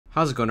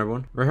How's it going,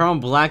 everyone? We're here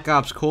on Black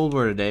Ops Cold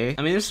War today.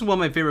 I mean, this is one of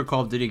my favorite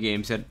Call of Duty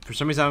games, yet for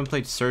some reason I haven't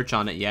played Search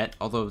on it yet,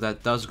 although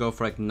that does go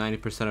for like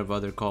 90% of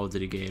other Call of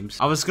Duty games.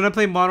 I was gonna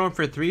play Modern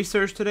Warfare 3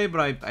 Search today,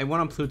 but I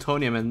went on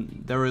Plutonium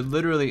and there were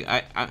literally,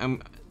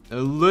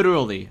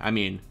 literally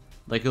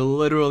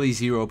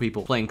 0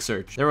 people playing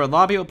Search. There were a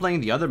lot of people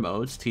playing the other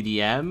modes,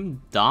 TDM,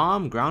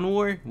 Dom, Ground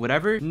War,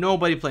 whatever.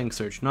 Nobody playing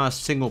Search, not a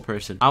single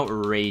person.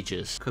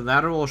 Outrageous.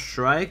 Collateral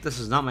Strike, this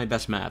is not my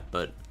best map,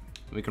 but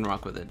we can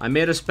rock with it. I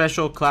made a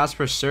special class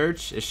for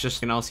Search. It's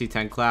just an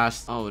LC10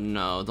 class. Oh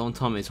no, don't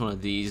tell me it's one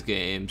of these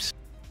games.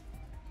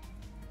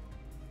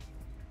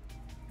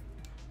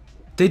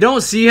 They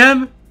don't see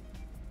him?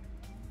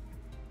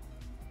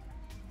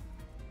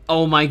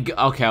 Oh my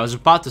god. Okay, I was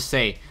about to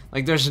say,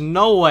 like, there's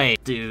no way.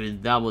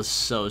 Dude, that was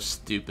so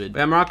stupid.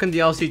 I'm rocking the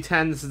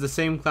LC10. This is the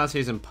same class I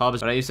use in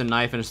pubs, but I use a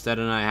knife instead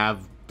and I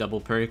have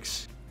double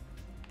perks.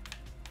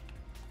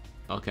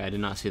 Okay, I did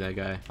not see that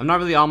guy. I'm not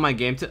really on my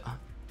game to...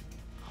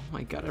 Oh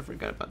my god, I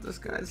forgot about this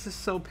guy. This is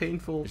so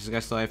painful. Is this guy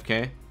still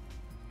AFK?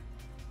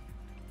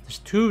 There's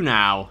 2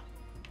 now.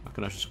 How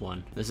can I just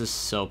 1? This is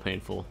so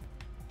painful.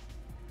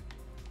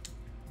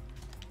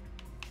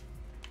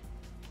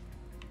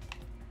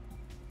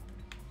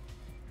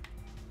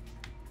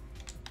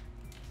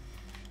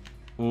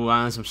 Ooh,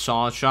 I had some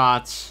solid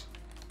shots.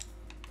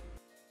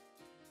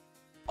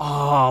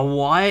 Oh,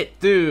 what?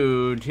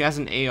 Dude, he has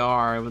an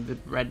AR with the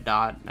red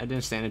dot. I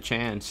didn't stand a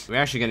chance. We're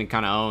actually getting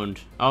kind of owned.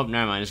 Oh,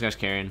 never mind. This guy's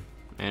carrying.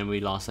 And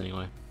we lost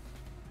anyway.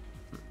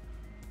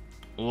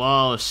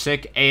 Whoa,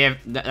 sick AF.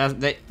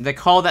 They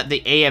call that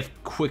the AF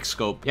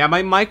quickscope. Yeah,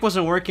 my mic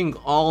wasn't working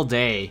all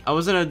day. I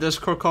was in a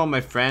Discord call with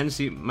my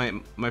friends.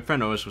 My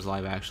friend Otis was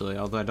live actually,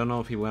 although I don't know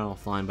if he went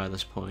offline by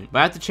this point. But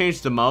I had to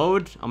change the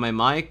mode on my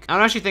mic. I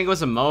don't actually think it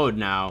was a mode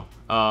now.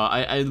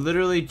 I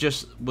literally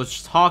just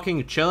was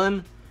talking,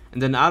 chilling,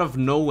 and then out of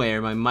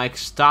nowhere, my mic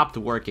stopped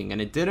working, and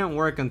it didn't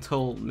work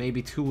until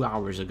maybe 2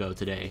 hours ago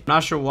today.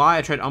 Not sure why.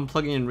 I tried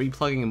unplugging and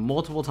replugging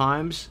multiple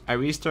times. I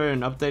restarted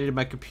and updated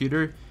my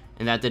computer,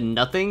 and that did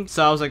nothing.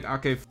 So I was like,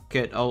 okay, f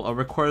it. I'll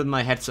record with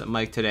my headset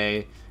mic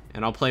today,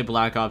 and I'll play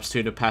Black Ops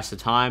 2 to pass the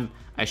time.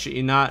 I shit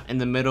you not, in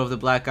the middle of the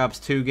Black Ops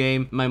 2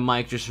 game, my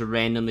mic just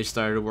randomly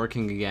started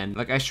working again.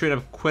 Like, I straight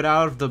up quit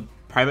out of the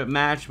private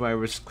match where I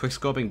was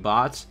quickscoping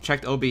bots,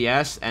 checked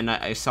OBS, and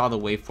I saw the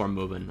waveform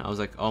moving. I was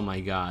like, oh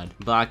my god.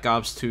 Black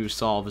Ops 2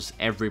 solves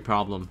every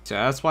problem. So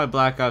that's why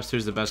Black Ops 2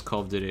 is the best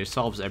Call of Duty. It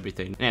solves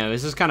everything. Anyway,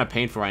 this is kind of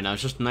painful right now.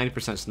 It's just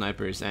 90%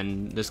 snipers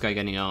and this guy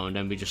getting owned,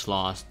 and we just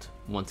lost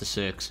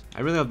 1-6. I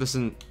really hope this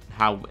isn't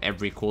how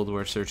every Cold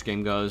War Search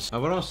game goes.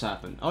 What else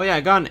happened? Oh yeah, I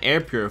got an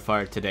air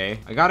purifier today.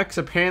 I got it because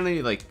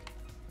apparently, like,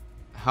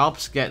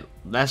 helps get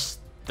less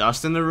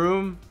dust in the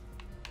room.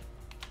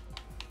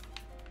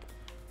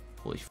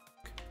 Holy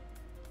fuck.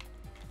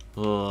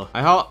 Ugh.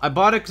 I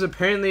bought it because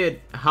apparently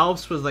it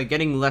helps with like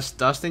getting less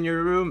dust in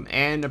your room,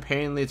 and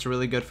apparently it's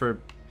really good for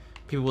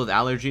people with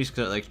allergies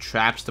because it like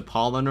traps the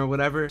pollen or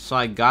whatever. So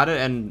I got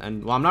it,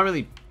 and well, I'm not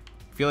really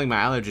feeling my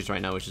allergies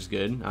right now, which is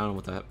good. I don't know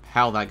what the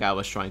hell that guy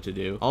was trying to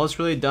do. All it's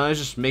really done is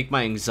just make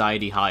my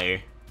anxiety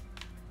higher.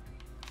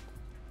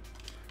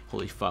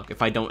 Holy fuck,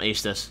 if I don't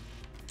ace this.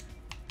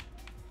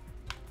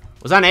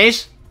 Was that an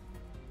ace?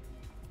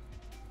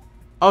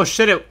 Oh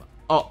shit,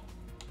 oh.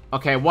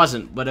 Okay, it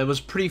wasn't, but it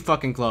was pretty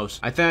fucking close.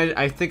 I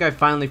think I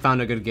finally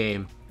found a good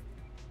game.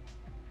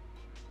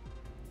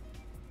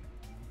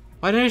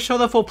 Why didn't it show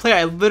the full play?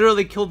 I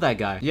literally killed that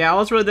guy. Yeah,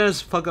 all it's really done is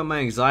fuck up my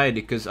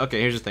anxiety, because, okay,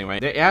 here's the thing,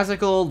 right? It has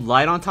like a little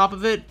light on top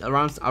of it,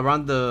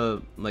 around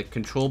the, like,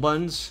 control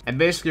buttons. And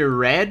basically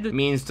red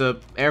means the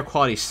air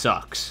quality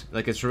sucks.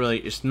 Like,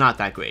 it's not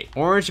that great.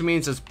 Orange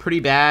means it's pretty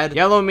bad.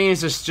 Yellow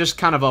means it's just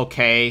kind of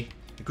okay.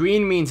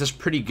 Green means it's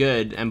pretty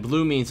good, and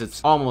blue means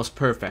it's almost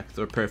perfect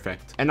or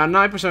perfect. And on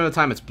 9% of the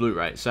time, it's blue,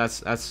 right? So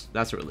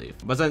that's a relief.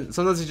 But then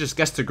sometimes it just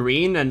gets to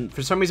green, and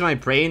for some reason my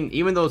brain,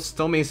 even though it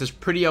still means it's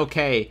pretty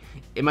okay,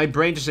 my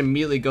brain just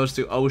immediately goes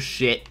to, oh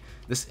shit,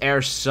 this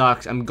air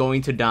sucks. I'm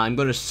going to die. I'm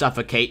going to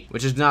suffocate,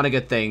 which is not a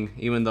good thing,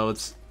 even though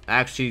it's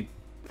actually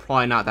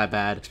probably not that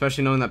bad,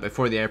 especially knowing that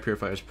before the air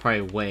purifier is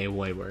probably way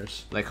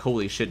worse. Like,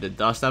 holy shit, the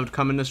dust that would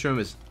come in this room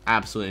is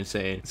absolutely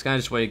insane. It's kind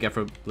of just what you get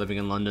for living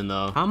in London,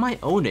 though. How am I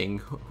owning?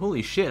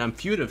 Holy shit, I'm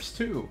futives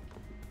too.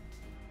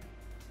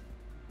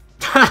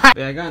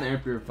 Yeah, I got an air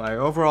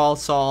purifier. Overall,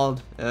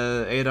 solid.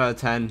 8 out of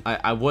 10.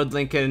 I would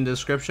link it in the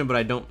description, but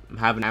I don't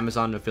have an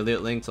Amazon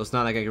affiliate link, so it's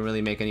not like I can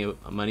really make any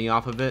money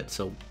off of it.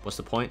 So what's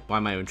the point? Why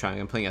am I even trying?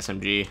 I'm playing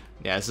SMG.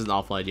 Yeah, this is an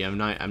awful idea.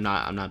 I'm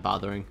not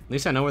bothering. At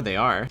least I know where they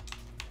are.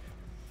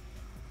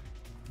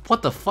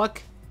 What the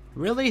fuck?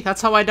 Really?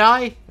 That's how I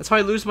die? That's how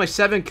I lose my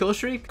 7 kill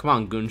streak? Come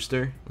on,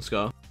 Goonster. Let's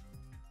go.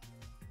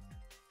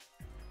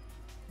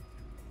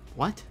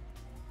 What?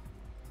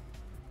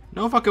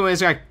 No fucking way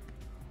this guy...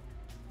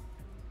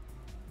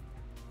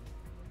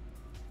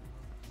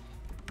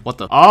 What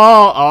the...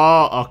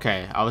 Oh,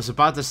 okay. I was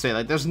about to say,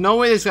 like, there's no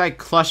way this guy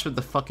clutched with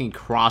the fucking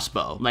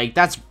crossbow. Like,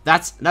 that's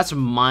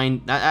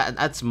mind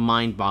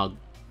bog...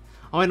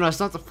 Oh wait, no, it's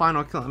not the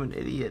final kill. I'm an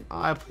idiot.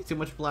 Oh, I play too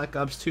much Black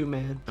Ops 2,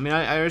 man. I mean,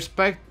 I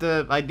respect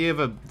the idea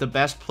of the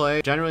best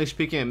play. Generally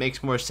speaking, it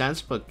makes more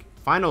sense, but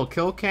final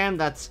kill cam,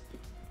 that's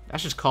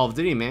just Call of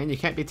Duty, man. You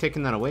can't be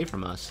taking that away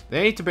from us.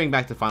 They need to bring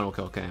back the final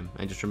kill cam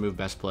and just remove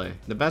best play.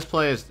 The best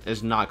play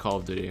is not Call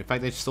of Duty. In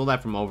fact, they stole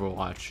that from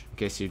Overwatch, in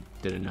case you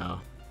didn't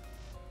know.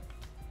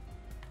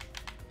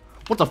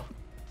 What the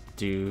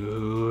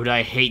dude,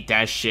 I hate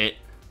that shit.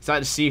 Is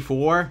that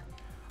C4?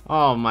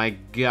 Oh my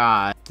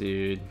god,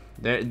 dude.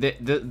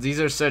 These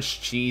are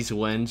such cheese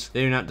wins.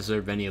 They do not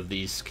deserve any of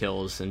these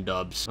kills and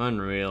dubs.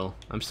 Unreal.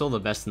 I'm still the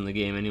best in the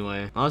game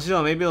anyway. Honestly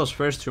though, maybe those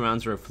first 2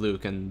 rounds were a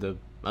fluke and the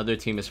other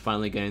team is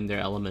finally getting their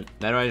element.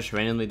 That or I just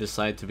randomly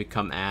decide to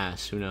become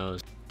ass. Who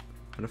knows?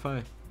 What if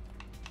I...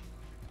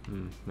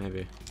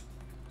 maybe.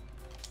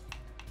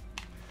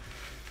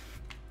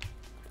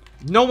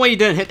 No way you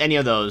didn't hit any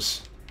of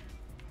those.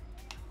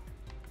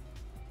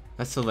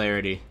 That's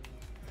hilarity.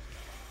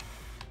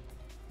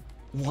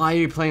 Why are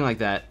you playing like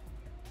that?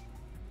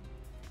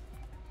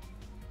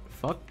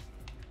 Fuck.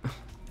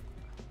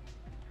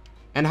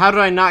 And how did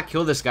I not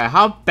kill this guy?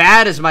 How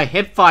bad is my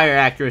hip fire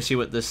accuracy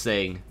with this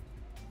thing?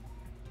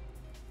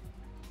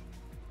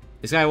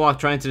 This guy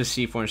walked right into the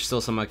C4 and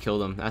still somehow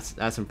killed him.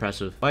 That's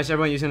impressive. Why is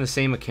everyone using the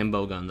same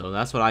akimbo gun though?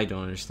 That's what I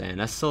don't understand.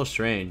 That's so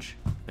strange.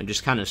 And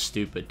just kind of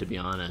stupid, to be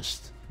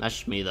honest. That's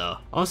just me though.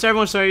 Almost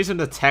everyone started using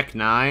the Tech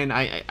 9.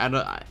 I'm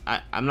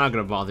not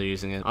gonna bother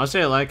using it.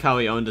 Honestly, I like how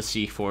he owned the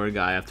C4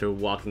 guy after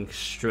walking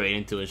straight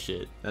into his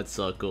shit. That's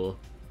so cool.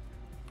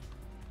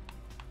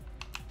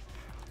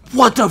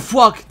 What the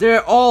fuck?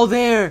 They're all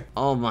there.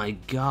 Oh my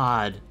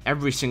god.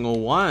 Every single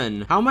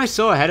one. How am I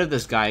so ahead of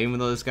this guy, even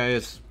though this guy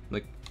is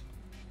like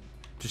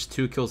just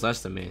 2 kills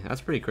less than me?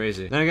 That's pretty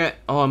crazy. Then I got,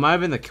 oh, it might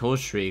have been the kill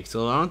streak.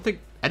 So I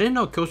didn't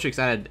know kill streaks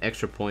added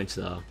extra points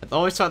though. I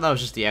always thought that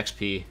was just the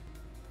XP.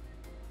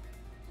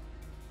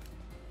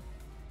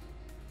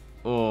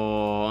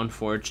 Oh,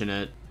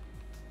 unfortunate.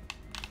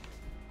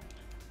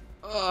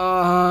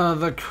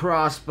 The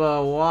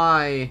crossbow,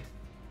 why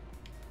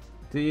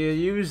do you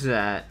use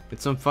that?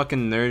 It's some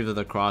fucking nerd with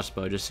a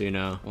crossbow, just so you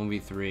know.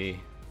 1v3.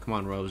 Come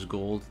on, Rose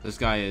Gold. This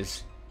guy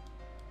is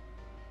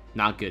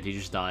not good. He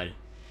just died.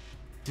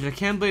 Dude, I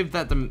can't believe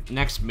that the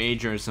next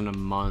major is in a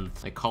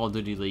month. Like Call of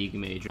Duty League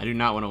major. I do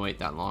not want to wait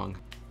that long.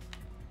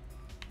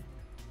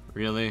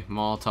 Really?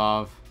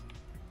 Molotov?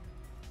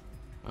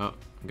 Oh,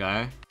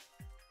 guy?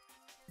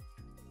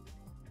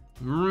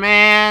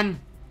 Man!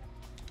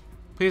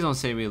 Please don't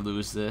say we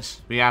lose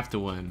this. We have to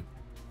win.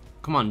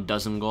 Come on,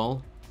 dozen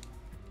goal.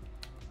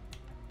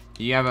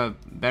 You have a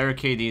better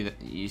KD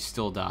that you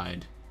still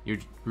died. You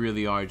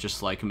really are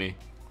just like me.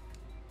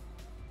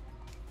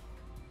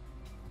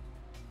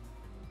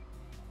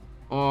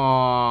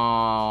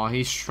 Oh,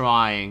 he's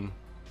trying.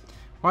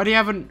 Why do you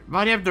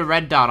have the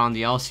red dot on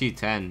the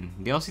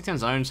LC-10? The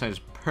LC-10's iron sight is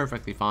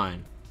perfectly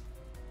fine.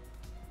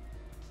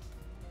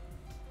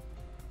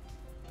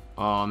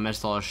 Oh,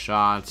 missed all his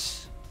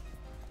shots.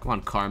 Come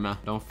on, Karma.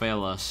 Don't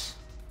fail us.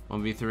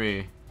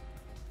 1v3.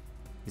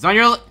 He's on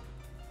your...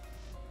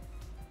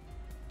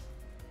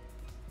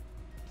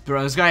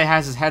 Bro, this guy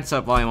has his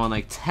headset volume on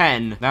like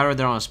 10. That or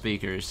they're on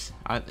speakers.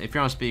 If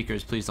you're on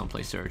speakers, please don't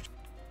play Surge.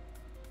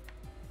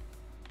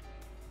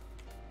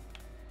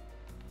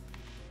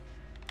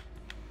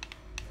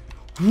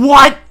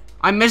 What?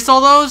 I missed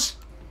all those?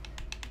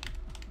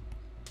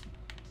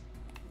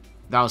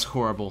 That was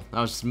horrible. That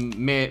was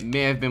may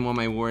have been one of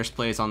my worst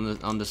plays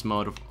on this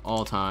mode of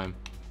all time.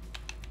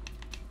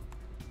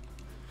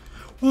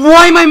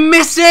 Why am I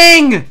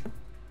missing?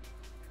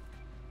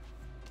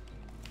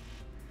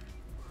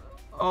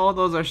 Oh,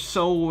 those are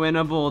so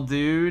winnable,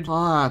 dude.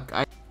 Fuck.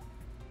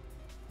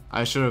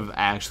 I should have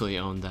actually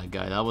owned that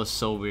guy. That was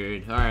so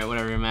weird. Alright,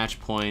 whatever. Match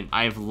point.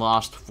 I've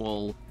lost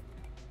full.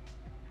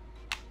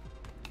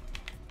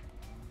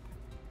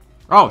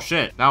 Oh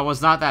shit, that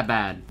was not that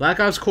bad. Black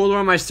Ops Cold War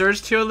on my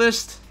Surge tier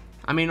list?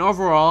 I mean,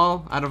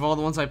 overall, out of all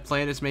the ones I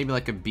played, it's maybe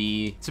like a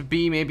B. It's a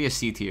B, maybe a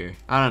C tier.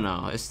 I don't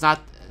know. It's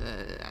not...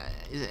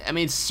 I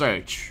mean, it's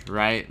Surge,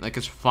 right? Like,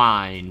 it's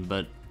fine,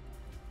 but...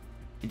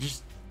 It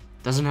just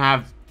doesn't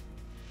have...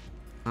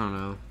 I don't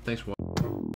know. Thanks for watching.